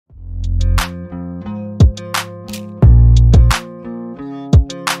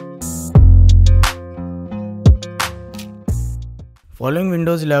Following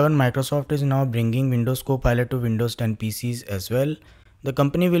Windows 11, Microsoft is now bringing Windows Copilot to Windows 10 PCs as well. The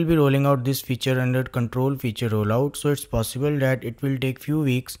company will be rolling out this feature under control feature rollout, so it's possible that it will take few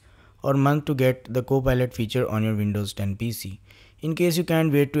weeks or month to get the Copilot feature on your Windows 10 PC. In case you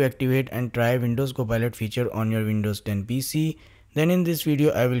can't wait to activate and try Windows Copilot feature on your Windows 10 PC, then in this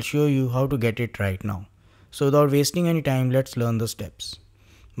video I will show you how to get it right now. So without wasting any time, let's learn the steps.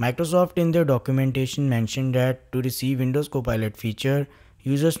 Microsoft in their documentation mentioned that to receive Windows Copilot feature,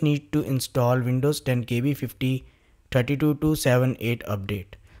 users need to install Windows 10 KB50 32278 update.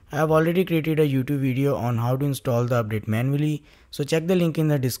 I have already created a YouTube video on how to install the update manually, so check the link in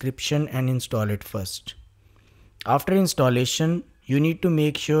the description and install it first. After installation, you need to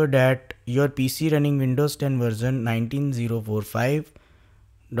make sure that your PC running Windows 10 version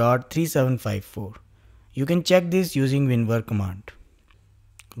 19045.3754. You can check this using winver command.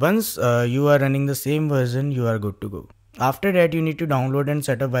 Once you are running the same version, you are good to go. After that, you need to download and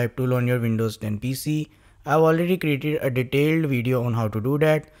set up vivetool on your Windows 10 PC. I have already created a detailed video on how to do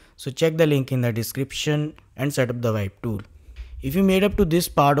that, so check the link in the description and set up the vivetool. If you made up to this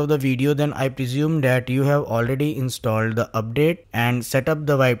part of the video, then I presume that you have already installed the update and set up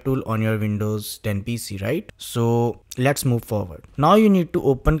the vivetool on your Windows 10 PC, right? So let's move forward. Now you need to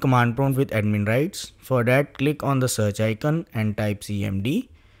open command prompt with admin rights. For that, click on the search icon and type cmd.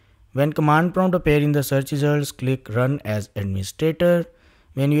 When command prompt appear in the search results, click run as administrator.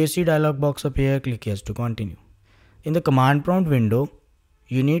 When UAC dialog box appear, click yes to continue. In the command prompt window,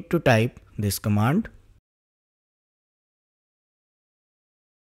 you need to type this command.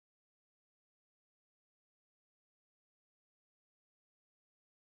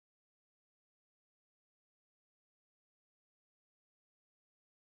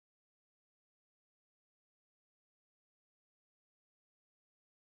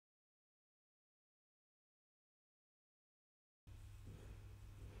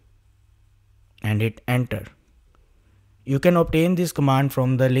 And hit enter. You can obtain this command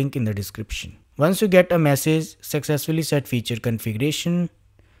from the link in the description. Once you get a message successfully set feature configuration,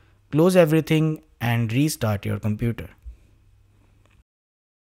 close everything and restart your computer.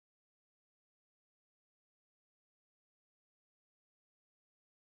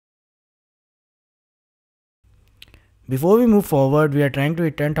 Before we move forward, we are trying to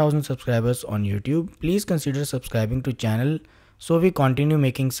hit 10,000 subscribers on YouTube. Please consider subscribing to channel so we continue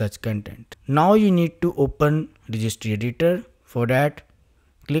making such content. Now you need to open Registry editor. For that,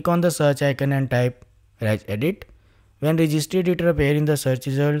 click on the search icon and type regedit. When Registry editor appear in the search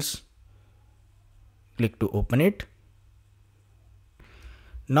results, click to open it.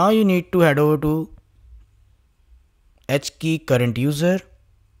 Now you need to head over to H key current user,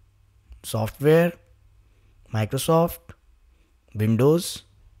 software, Microsoft, Windows,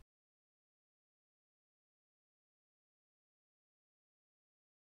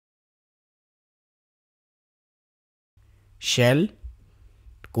 Shell,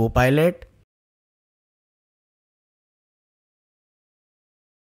 Copilot,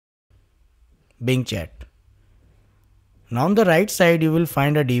 Bing Chat. Now on the right side you will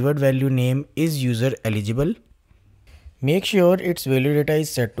find a dword value name is user eligible. Make sure its value data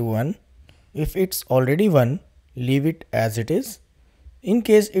is set to 1. If it's already 1, leave it as it is. In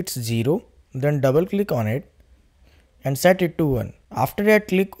case it's 0, then double click on it and set it to 1. After that,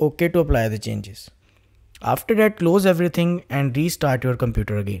 click OK to apply the changes. After that, close everything and restart your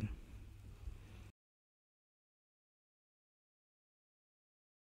computer again.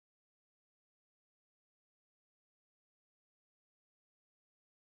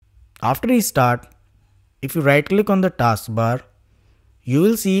 After restart, if you right click on the taskbar, you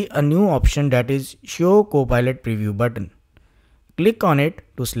will see a new option that is Show Copilot Preview button. Click on it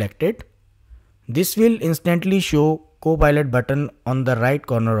to select it. This will instantly show Copilot button on the right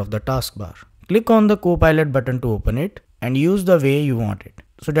corner of the taskbar. Click on the Copilot button to open it and use the way you want it.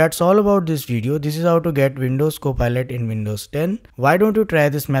 So that's all about this video. This is how to get Windows Copilot in Windows 10. Why don't you try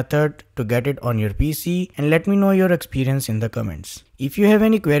this method to get it on your PC and let me know your experience in the comments. If you have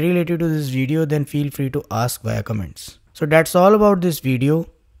any query related to this video, then feel free to ask via comments. So that's all about this video.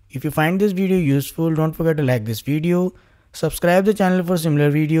 If you find this video useful, don't forget to like this video, subscribe the channel for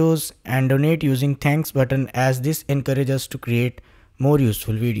similar videos and donate using thanks button, as this encourages us to create more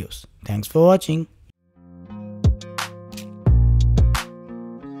useful videos. Thanks for watching.